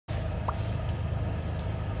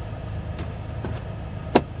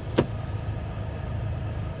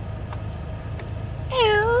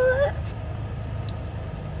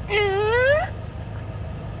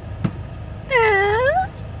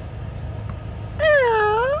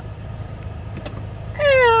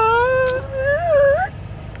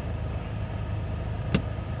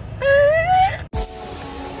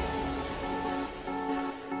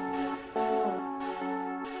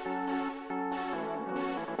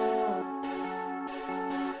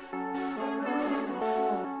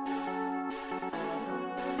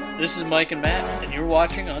This is Mike and Matt, and you're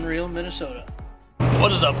watching Unreal Minnesota.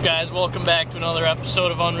 What is up, guys? Welcome back to another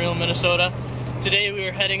episode of Unreal Minnesota. Today we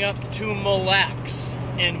are heading up to Mille Lacs,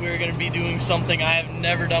 and we're going to be doing something I have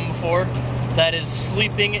never done before. That is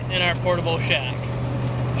sleeping in our portable shack.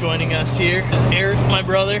 Joining us here is Eric, my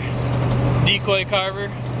brother, decoy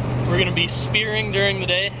carver. We're going to be spearing during the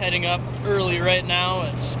day, heading up early right now.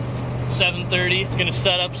 It's 7:30. Going to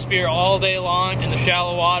set up spear all day long in the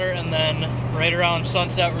shallow water, and then right around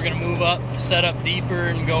sunset we're going to move up, set up deeper,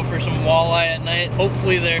 and go for some walleye at night.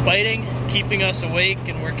 Hopefully they're biting, keeping us awake,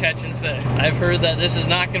 and we're catching fish. I've heard that this is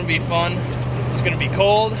not going to be fun. It's going to be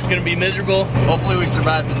cold, going to be miserable. Hopefully we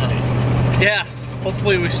survive the night. Yeah,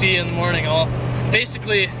 hopefully we see you in the morning.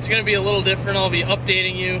 Basically, it's going to be a little different. I'll be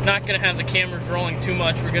updating you. Not going to have the cameras rolling too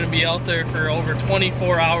much. We're going to be out there for over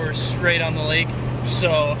 24 hours straight on the lake.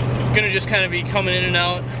 So, going to just kind of be coming in and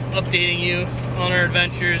out, updating you on our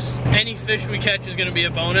adventures. Any fish we catch is going to be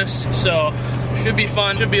a bonus. So, should be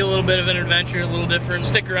fun. Should be a little bit of an adventure, a little different.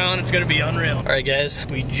 Stick around. It's going to be unreal. Alright guys,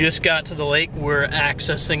 we just got to the lake. We're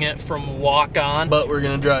accessing it from walk on. But we're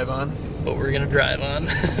going to drive on.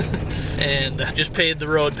 And just paid the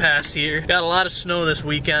road pass here. Got a lot of snow this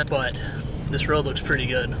weekend, but this road looks pretty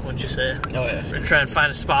good, wouldn't you say? Oh yeah. We're gonna try and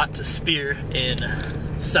find a spot to spear in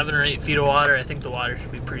 7 or 8 feet of water. I think the water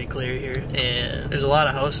should be pretty clear here. And there's a lot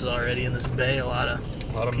of houses already in this bay. A lot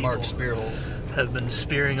of marked spear holes have been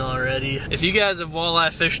spearing already. If you guys have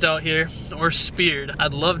walleye fished out here or speared,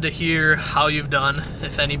 I'd love to hear how you've done,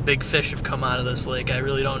 if any big fish have come out of this lake. I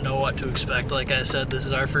really don't know what to expect. Like I said, this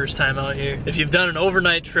is our first time out here. If you've done an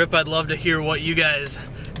overnight trip, I'd love to hear what you guys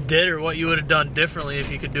did or what you would have done differently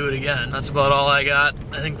if you could do it again. That's about all I got.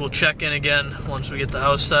 I think we'll check in again once we get the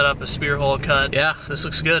house set up, a spear hole cut. Yeah, this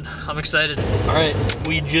looks good. I'm excited. All right,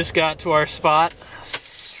 we just got to our spot.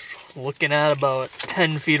 Looking at about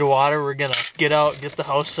 10 feet of water. We're gonna get out, get the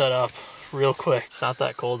house set up real quick. It's not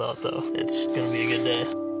that cold out though. It's gonna be a good day.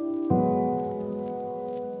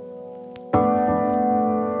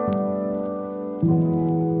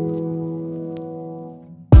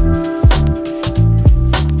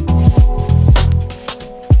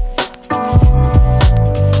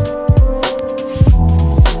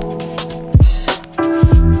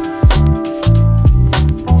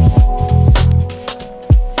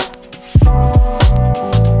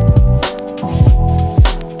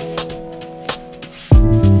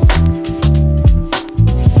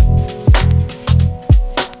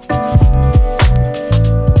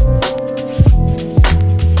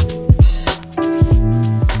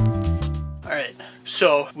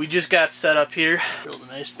 So, we just got set up here. Drilled a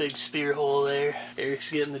nice big spear hole there. Eric's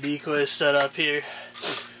getting the decoys set up here.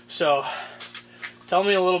 So, tell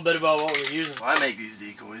me a little bit about what we're using. Well, I make these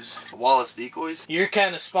decoys. Wallace decoys. You're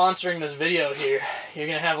kind of sponsoring this video here. You're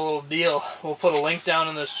going to have a little deal. We'll put a link down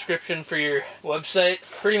in the description for your website.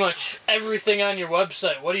 Pretty much everything on your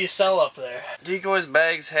website. What do you sell up there? Decoys,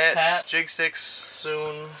 bags, hats, jig sticks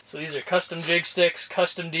soon. So these are custom jig sticks,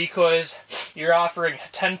 custom decoys. You're offering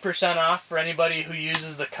 10% off for anybody who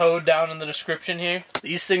uses the code down in the description here.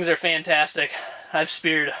 These things are fantastic. I've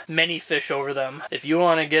speared many fish over them. If you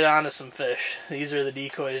want to get onto some fish, these are the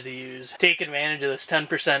decoys to use. Take advantage of this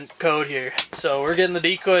 10% code here. So we're getting the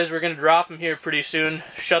decoys. We're going to drop them here pretty soon.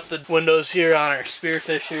 Shut the windows here on our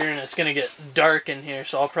spearfish here, and it's going to get dark in here.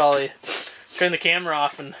 So I'll probably turn the camera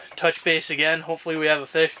off and touch base again. Hopefully we have a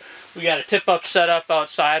fish. We got a tip-up set up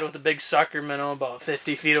outside with a big sucker minnow about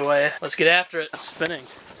 50 feet away. Let's get after it. Spinning.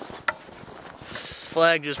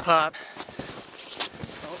 Flag just popped.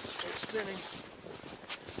 Oh, it's spinning.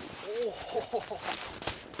 Oh,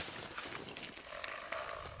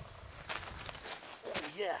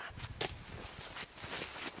 yeah.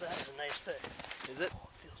 That's a nice fish. Is it? Oh,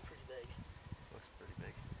 it feels pretty big. Looks pretty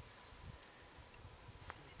big.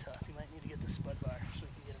 It's going to be tough. You might need to get the spud bar so we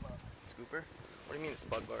can get him up. Scooper? What do you mean a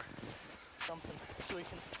spud bar? Something so we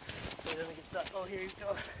can, so he doesn't get stuck. Oh, here you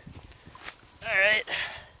go. Alright.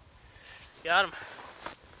 Got him.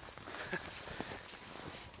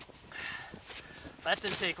 That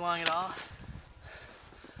didn't take long at all.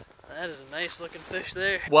 That is a nice looking fish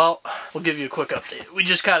there. Well, we'll give you a quick update. We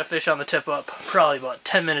just caught a fish on the tip up, probably about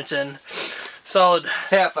 10 minutes in. Solid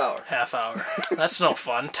half hour. Half hour. That's no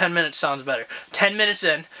fun. 10 minutes sounds better. 10 minutes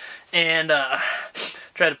in, and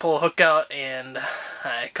tried to pull a hook out, and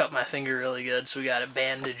I cut my finger really good, so we got it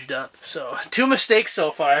bandaged up. So, 2 mistakes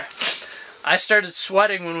so far. I started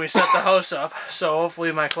sweating when we set the house up, so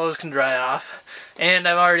hopefully my clothes can dry off. And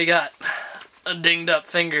I've already got a dinged up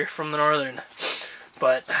finger from the northern.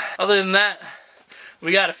 But other than that,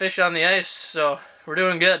 we got a fish on the ice, so we're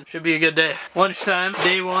doing good. Should be a good day. Lunchtime,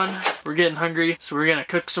 day 1. We're getting hungry, so we're gonna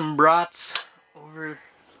cook some brats over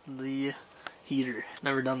the heater.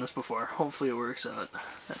 Never done this before. Hopefully it works out.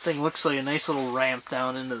 That thing looks like a nice little ramp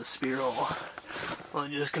down into the spear hole. We'll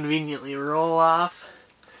just conveniently roll off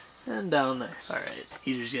and down there. Alright,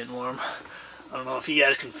 heater's getting warm. I don't know if you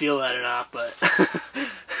guys can feel that or not, but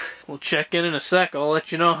we'll check in a sec. I'll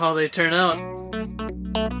let you know how they turn out.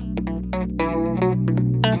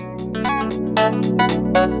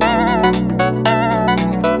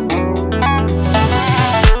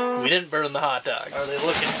 We didn't burn the hot dog. How are they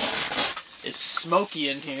looking? It's smoky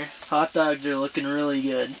in here. Hot dogs are looking really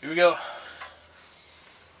good. Here we go.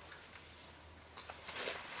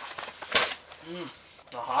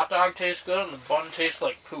 The hot dog tastes good and the bun tastes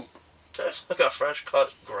like poop. Tastes like a fresh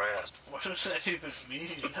cut grass. What does that even mean?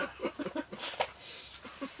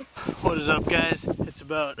 What is up, guys? It's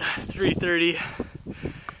about 3:30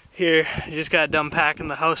 here. I just got done packing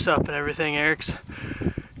the house up and everything. Eric's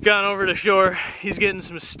gone over to shore. He's getting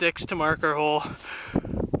some sticks to mark our hole.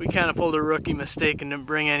 We kind of pulled a rookie mistake and didn't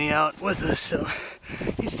bring any out with us, so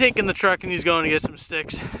he's taking the truck and he's going to get some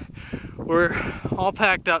sticks. We're all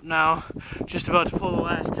packed up now, just about to pull the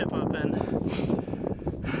last tip up in.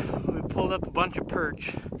 We pulled up a bunch of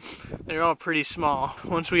perch. They're all pretty small.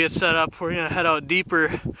 Once we get set up, we're gonna head out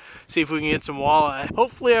deeper, see if we can get some walleye.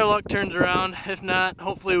 Hopefully our luck turns around. If not,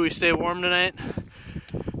 hopefully we stay warm tonight.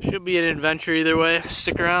 Should be an adventure either way.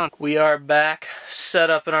 Stick around. We are back, set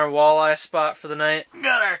up in our walleye spot for the night.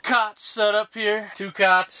 Got our cots set up here. 2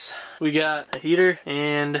 cots. We got a heater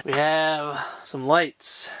and we have some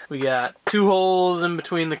lights. We got 2 holes in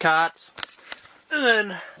between the cots. And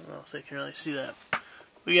then, I don't know if they can really see that.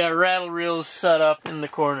 We got rattle reels set up in the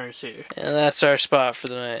corners here. And that's our spot for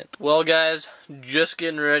the night. Well, guys, just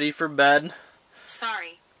getting ready for bed.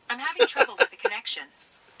 Sorry, I'm having trouble with the connection.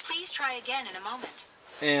 Please try again in a moment.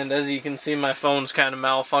 And as you can see, my phone's kind of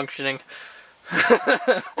malfunctioning.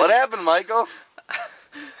 What happened, Michael?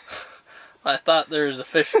 I thought there was a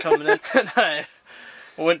fish coming in, and I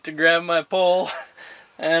went to grab my pole,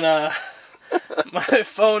 and my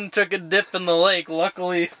phone took a dip in the lake.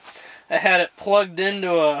 Luckily, I had it plugged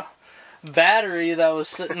into a battery that was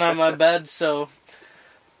sitting on my bed, so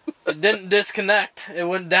it didn't disconnect. It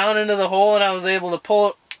went down into the hole, and I was able to pull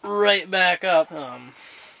it right back up.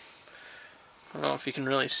 I don't know if you can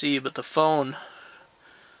really see, but the phone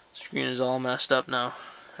screen is all messed up now.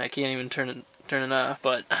 I can't even turn it off,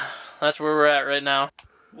 but that's where we're at right now.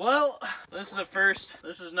 Well, this is the first.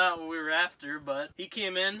 This is not what we were after, but he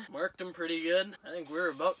came in, marked him pretty good. I think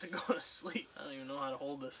we're about to go to sleep. I don't even know how to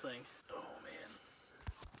hold this thing. Oh, man.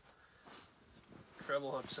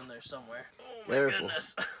 Treble hook's in there somewhere. Oh, my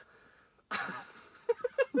goodness.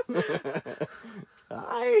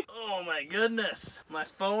 Hi. Oh my goodness. My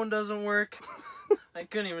phone doesn't work. I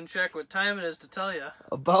couldn't even check what time it is to tell you.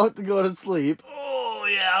 About to go to sleep. Oh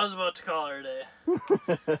yeah, I was about to call her a day.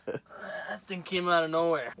 That thing came out of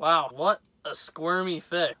nowhere. Wow, what a squirmy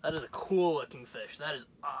fish. That is a cool looking fish. That is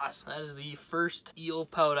awesome. That is the first eel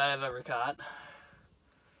pout I've ever caught.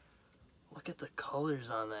 Look at the colors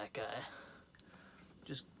on that guy.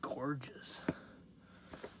 Just gorgeous.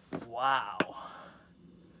 Wow.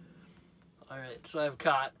 Alright, so I've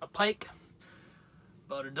caught a pike,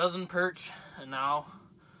 about a dozen perch, and now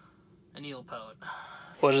an eel pout.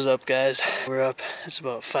 What is up, guys? We're up. It's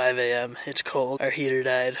about 5 a.m. It's cold. Our heater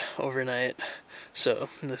died overnight, so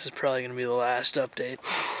this is probably going to be the last update.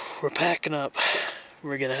 We're packing up.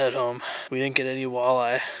 We're going to head home. We didn't get any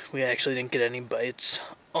walleye. We actually didn't get any bites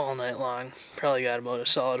all night long. Probably got about a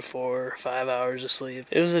solid 4 or 5 hours of sleep.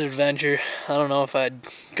 It was an adventure. I don't know if I'd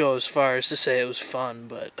go as far as to say it was fun,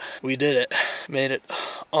 but we did it. Made it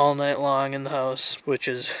all night long in the house, which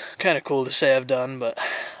is kind of cool to say I've done, but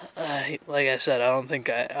like I said, I don't think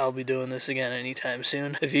I'll be doing this again anytime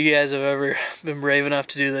soon. If you guys have ever been brave enough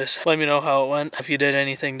to do this, let me know how it went. If you did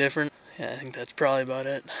anything different. Yeah, I think that's probably about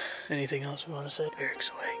it. Anything else we want to say? Eric's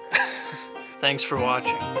awake. Thanks for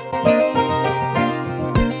watching.